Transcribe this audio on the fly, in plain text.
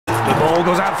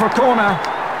ball goes out for a corner.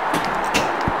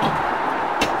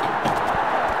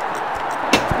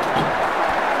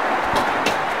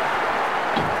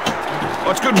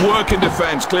 That's good work in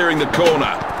defence, clearing the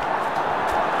corner.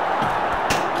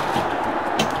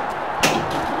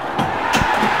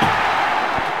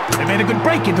 They made a good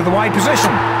break into the wide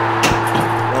position.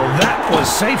 Well, that was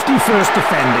safety first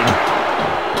defending.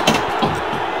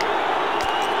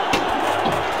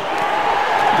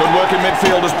 Good work in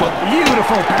midfield has put...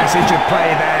 Beautiful passage of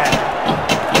play there.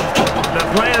 The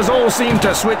players all seem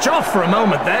to switch off for a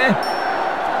moment there.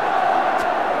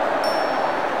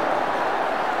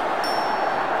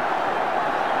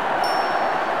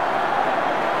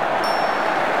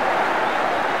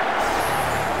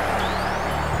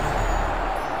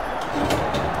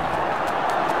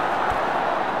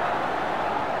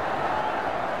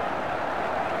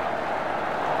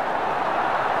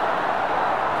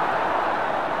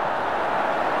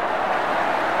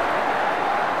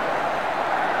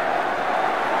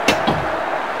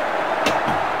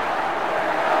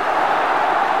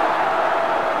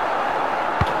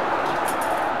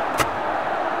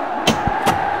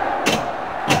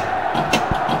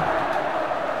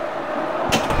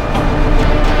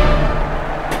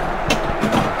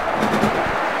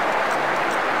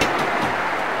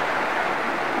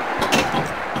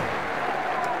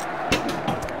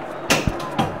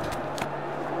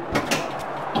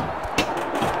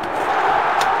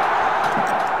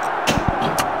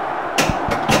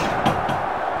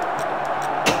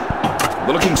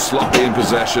 They're looking sloppy in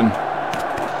possession.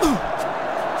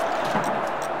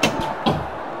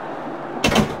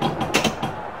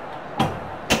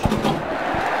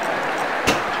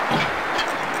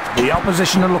 The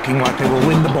opposition are looking like they will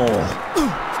win the ball.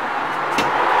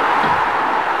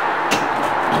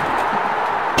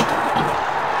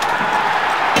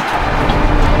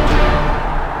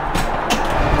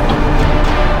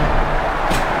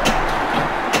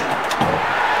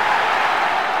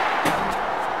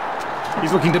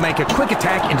 He's looking to make a quick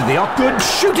attack into the good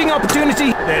shooting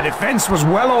opportunity. Their defense was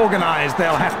well organized.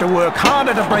 They'll have to work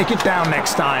harder to break it down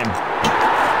next time.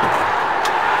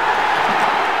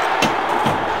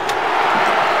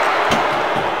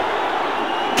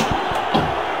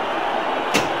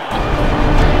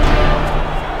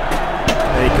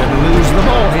 They could lose the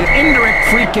ball here. Indirect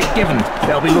free kick given.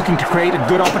 They'll be looking to create a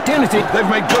good opportunity. They've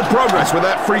made good progress with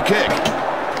that free kick.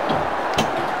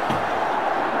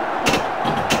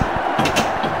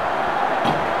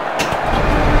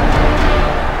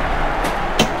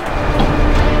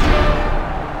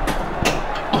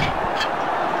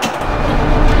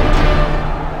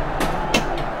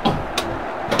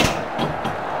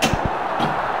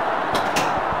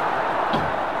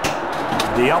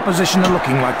 The opposition are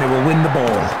looking like they will win the ball.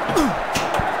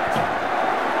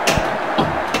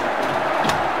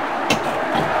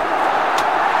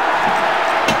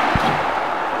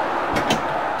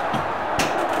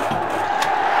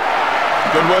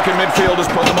 Good work in midfield has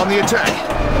put them on the attack.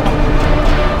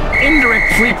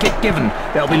 Indirect free kick given.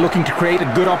 They'll be looking to create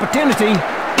a good opportunity.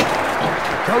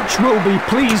 The coach will be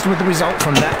pleased with the result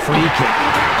from that free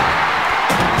kick.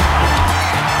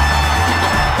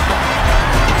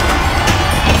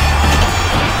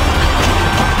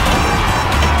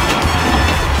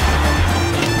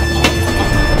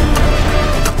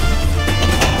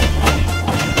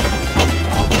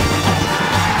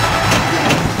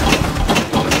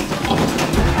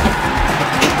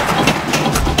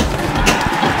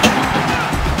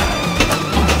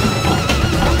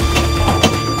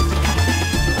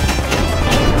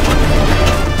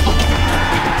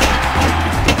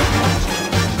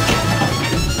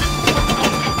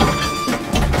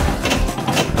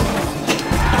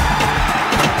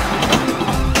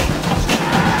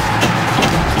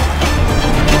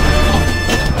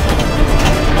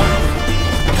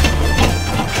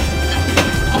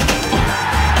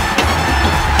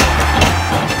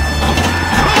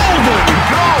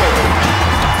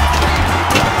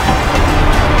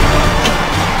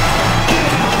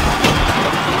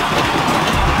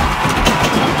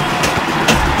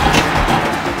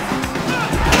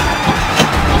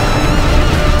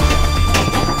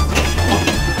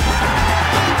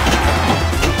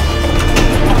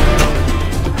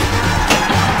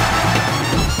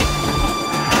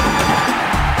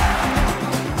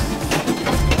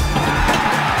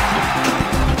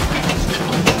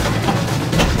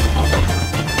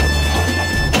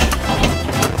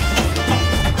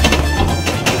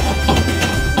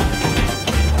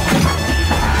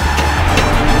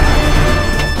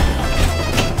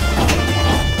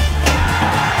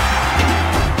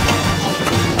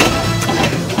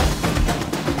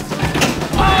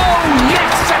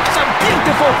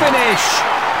 finish!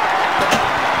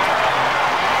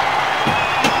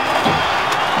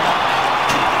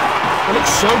 They look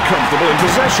so comfortable in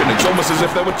possession. It's almost as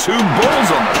if there were two balls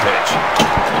on the pitch.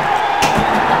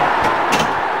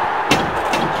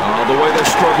 Oh, the way they're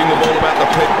stroking the ball about the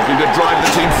pitch, looking to drive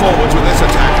the team forwards with this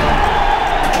attack.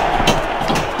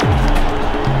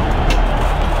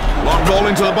 Long ball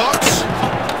into the box.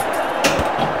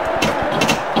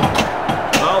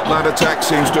 Well, that attack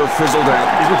seems to have fizzled out.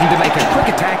 He's looking to make a quick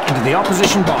attack into the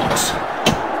opposition box.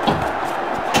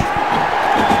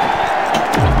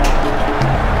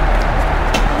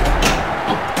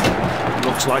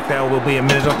 Looks like there will be a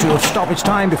minute or two of stoppage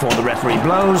time before the referee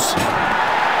blows.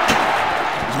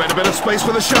 He's made a bit of space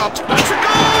for the shot. That's a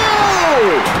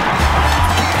goal!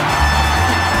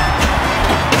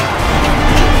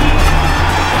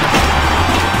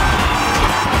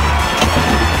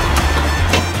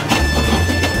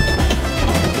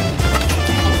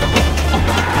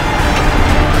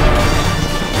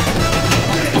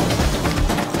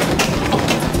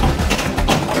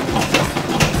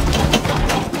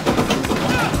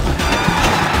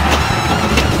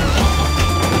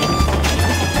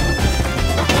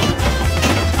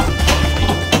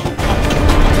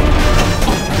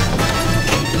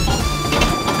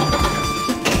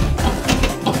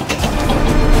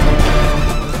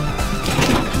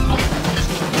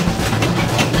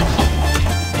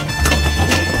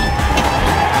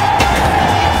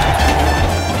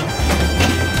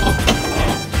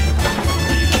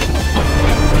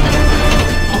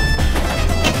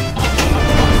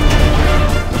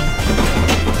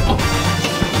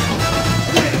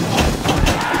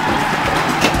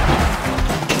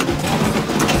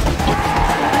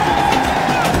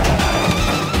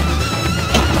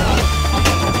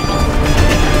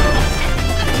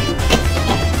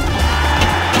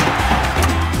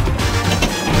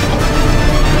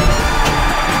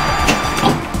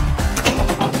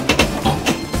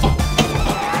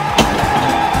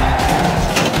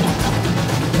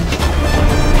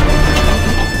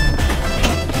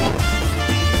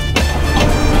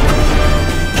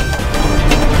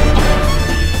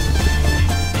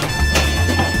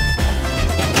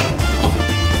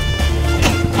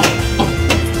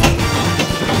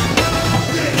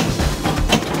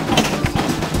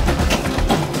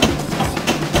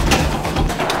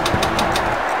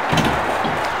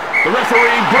 The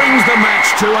referee brings the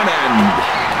match to an end.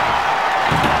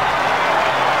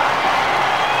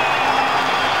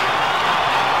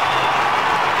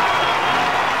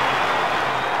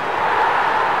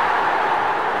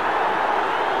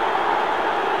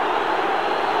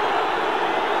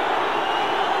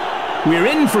 We're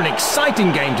in for an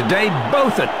exciting game today.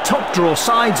 Both are top-draw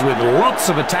sides with lots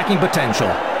of attacking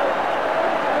potential.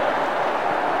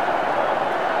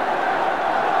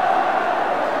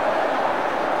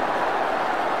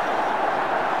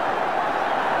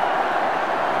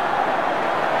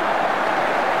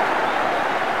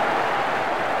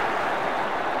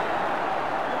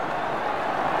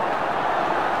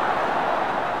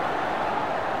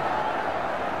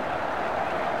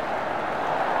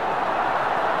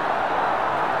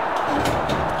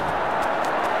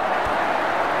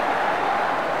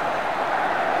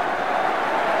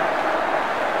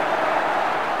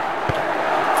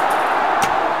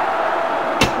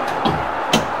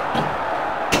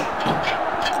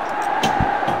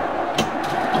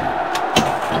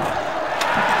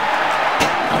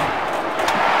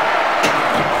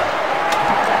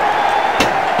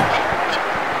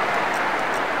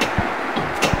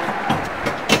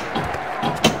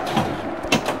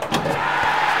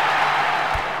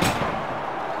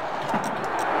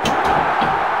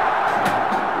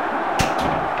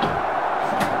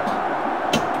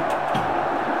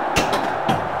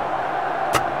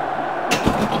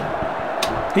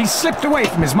 He slipped away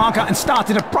from his marker and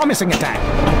started a promising attack.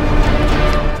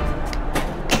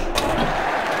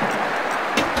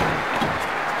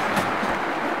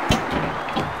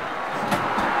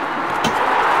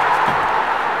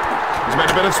 He's made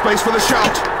a bit of space for the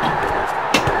shot.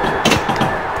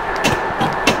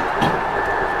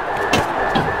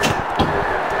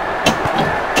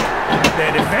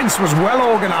 Their defense was well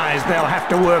organized. They'll have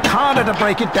to work harder to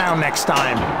break it down next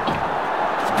time.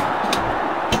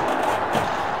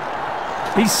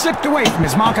 He slipped away from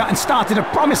his marker and started a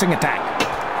promising attack.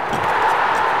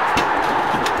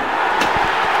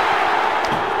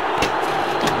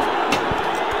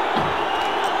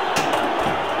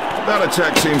 That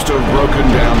attack seems to have broken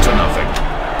down to nothing.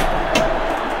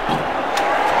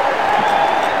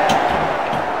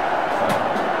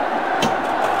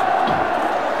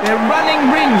 They're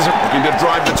running rings. Looking to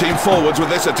drive the team forwards with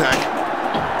this attack.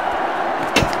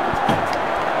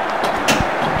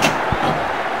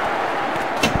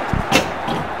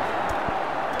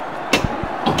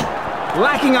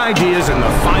 attacking ideas in the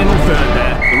final third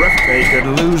there. They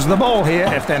could lose the ball here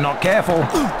if they're not careful.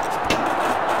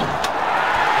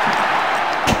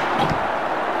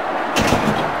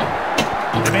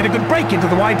 They made a good break into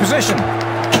the wide position.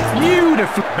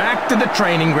 Beautiful. Back to the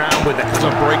training ground with it. There's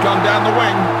a break on down the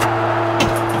wing.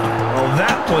 Well,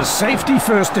 that was safety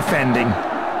first defending.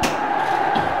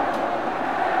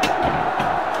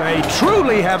 They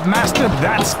truly have mastered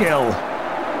that skill.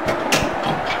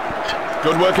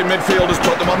 Good work in midfield has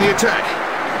put them on the attack.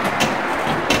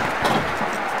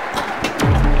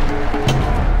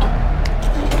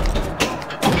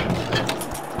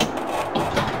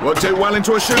 Worked it well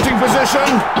into a shooting position.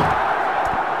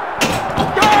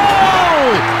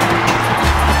 Goal!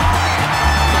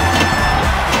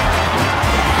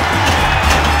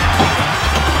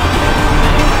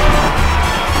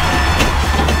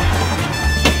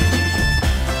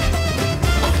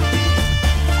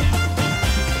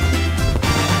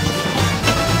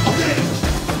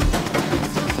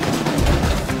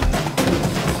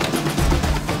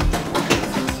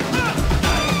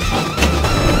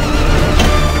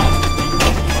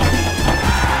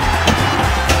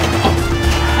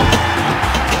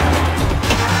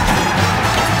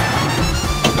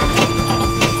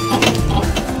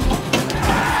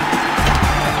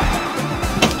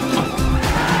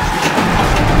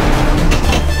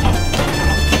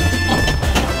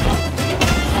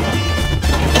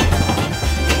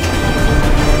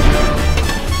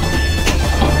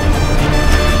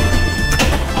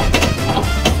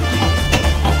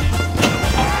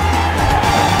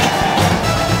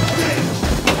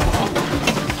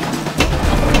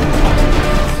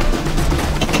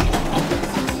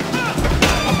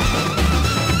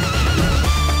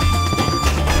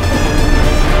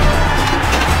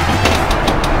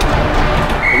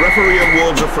 Referee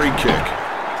awards a free kick.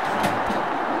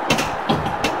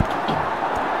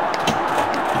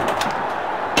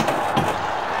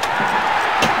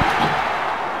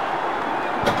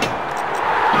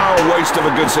 Oh, waste of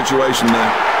a good situation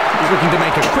there. He's looking to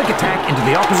make a quick attack into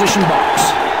the opposition box.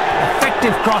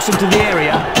 Effective cross into the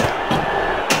area.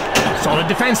 Solid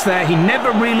defense there. He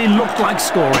never really looked like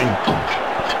scoring.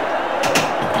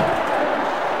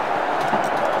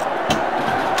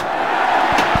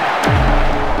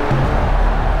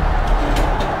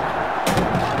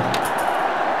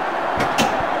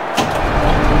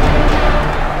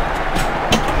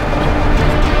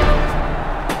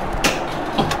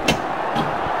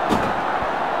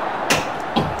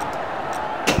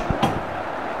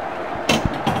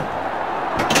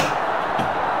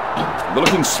 They're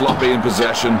looking sloppy in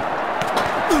possession.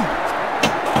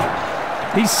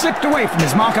 He slipped away from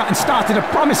his marker and started a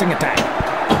promising attack.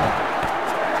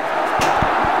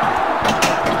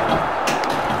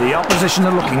 The opposition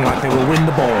are looking like they will win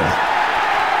the ball.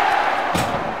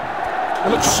 They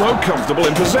look so comfortable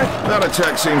in possession. That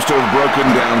attack seems to have broken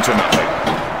down to nothing.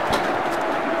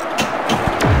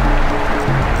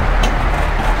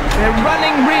 They're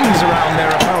running rings around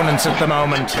their opponents at the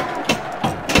moment.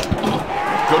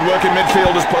 Good work in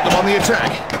midfield has put them on the attack.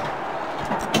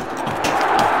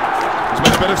 He's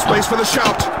made a bit of space for the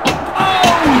shot.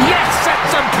 Oh, yes!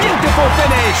 That's a beautiful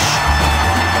finish!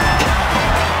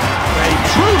 They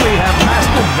truly have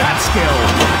mastered that skill.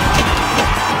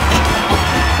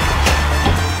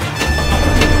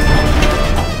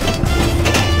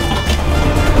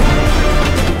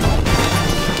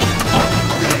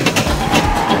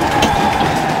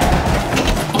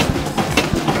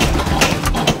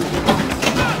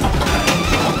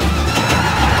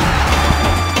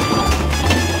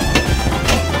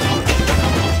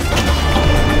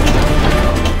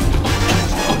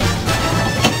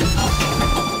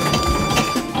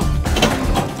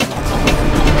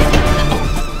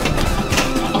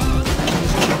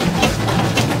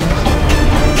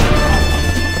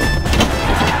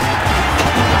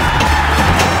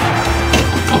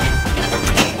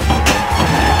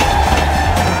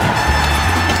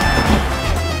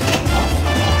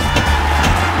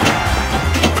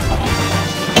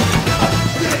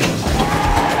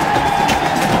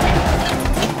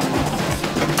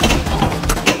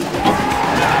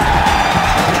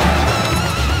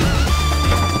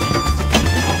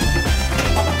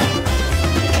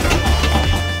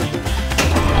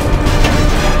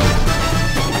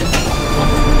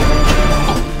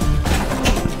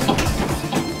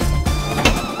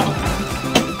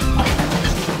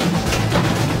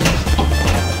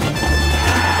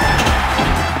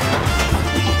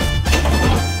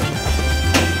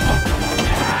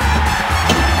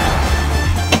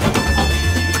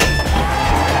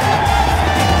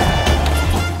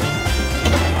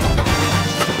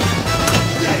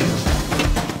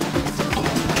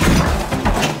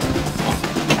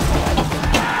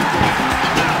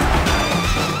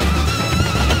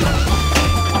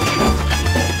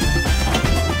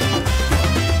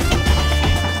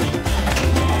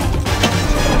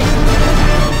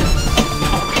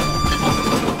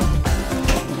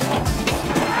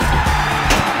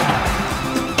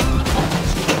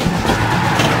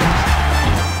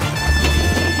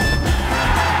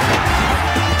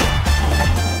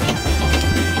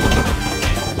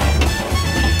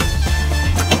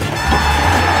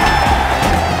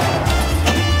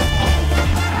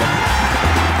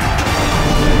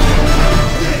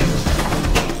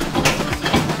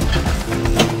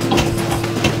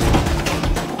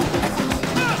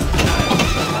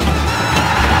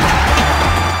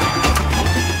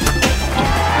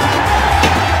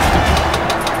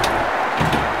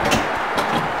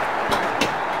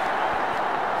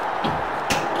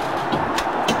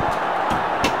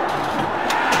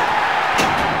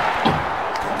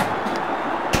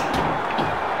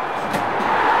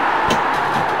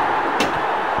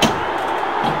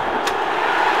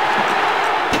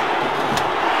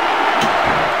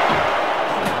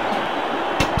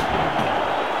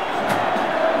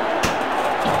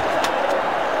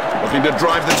 Looking to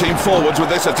drive the team forwards with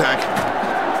this attack.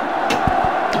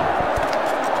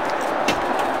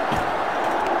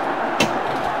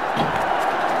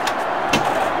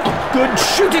 Good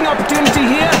shooting opportunity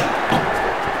here.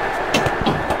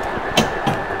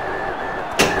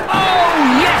 Oh,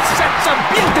 yes, that's a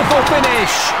beautiful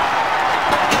finish.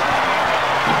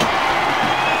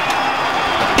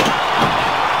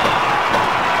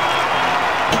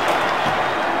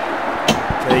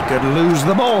 They could lose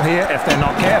the ball here if they're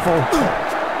not careful.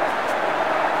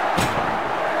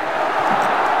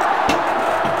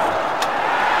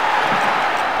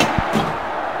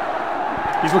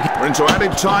 We're into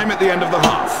added time at the end of the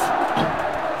half.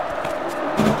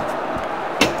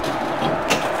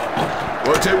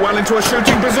 Worked it well into a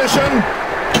shooting position.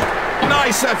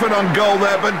 Nice effort on goal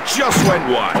there, but just went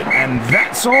wide. And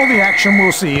that's all the action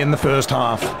we'll see in the first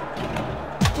half.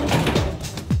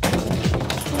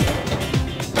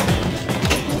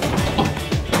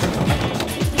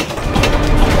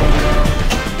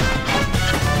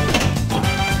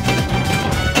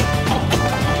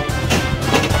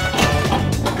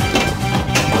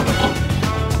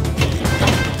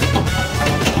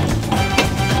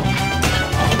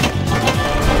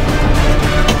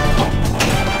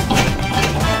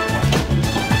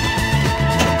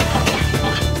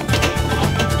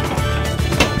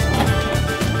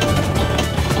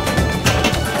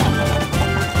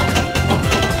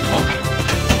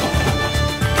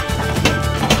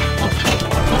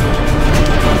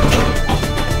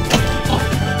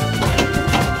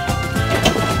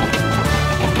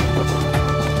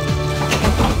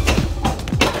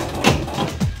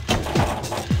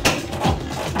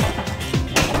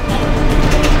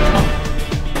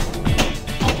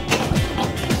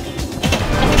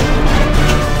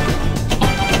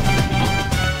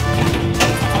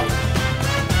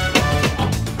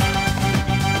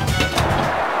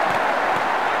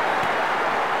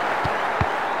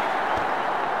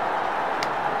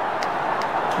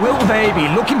 Will they be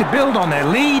looking to build on their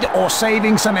lead or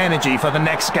saving some energy for the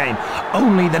next game?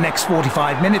 Only the next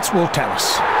 45 minutes will tell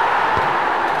us.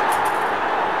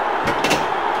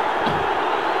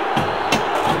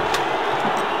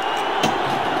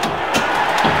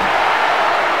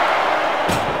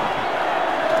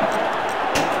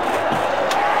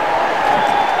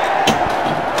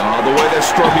 The way they're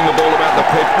stroking the ball about the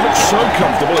pitch looks so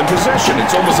comfortable in possession.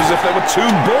 It's almost as if there were two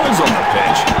balls on the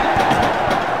pitch.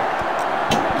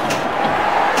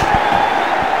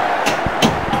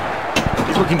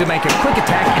 Looking to make a quick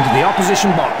attack into the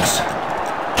opposition box.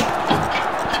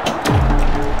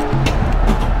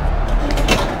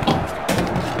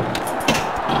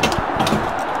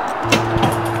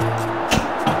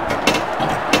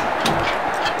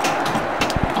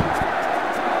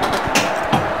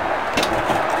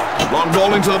 Long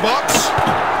ball into the box.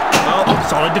 Oh,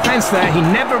 solid defense there. He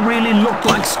never really looked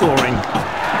like scoring.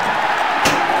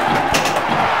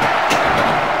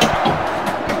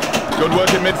 Good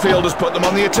work in midfield has put them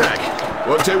on the attack.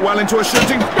 Worked it well into a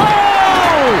shooting goal!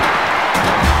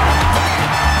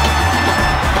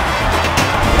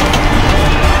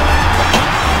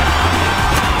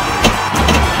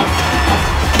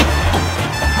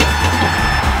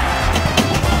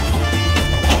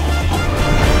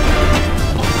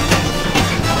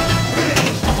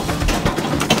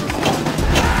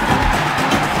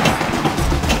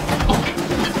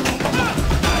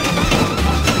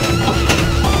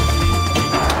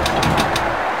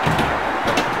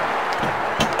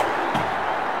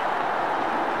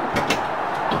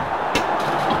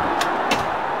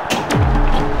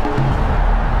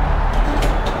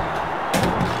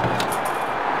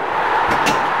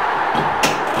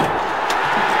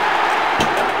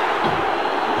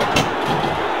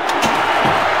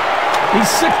 He's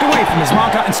slipped away from his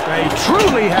marker and they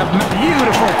truly have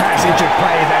beautiful passage of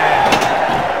play there.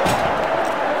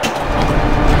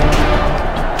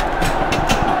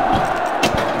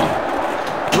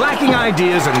 Lacking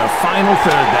ideas in the final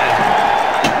third there.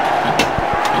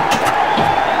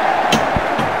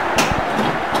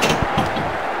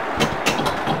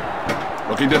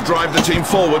 Looking to drive the team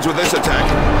forwards with this attack.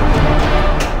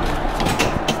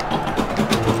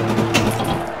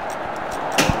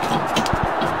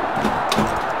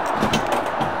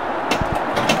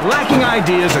 Lacking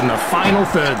ideas in the final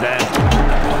third there.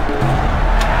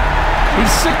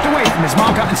 He's slipped away from his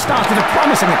marker and started a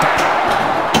promising attack.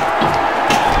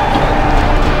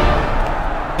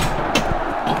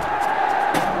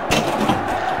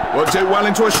 Worked it well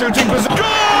into a shooting position.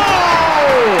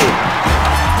 Goal!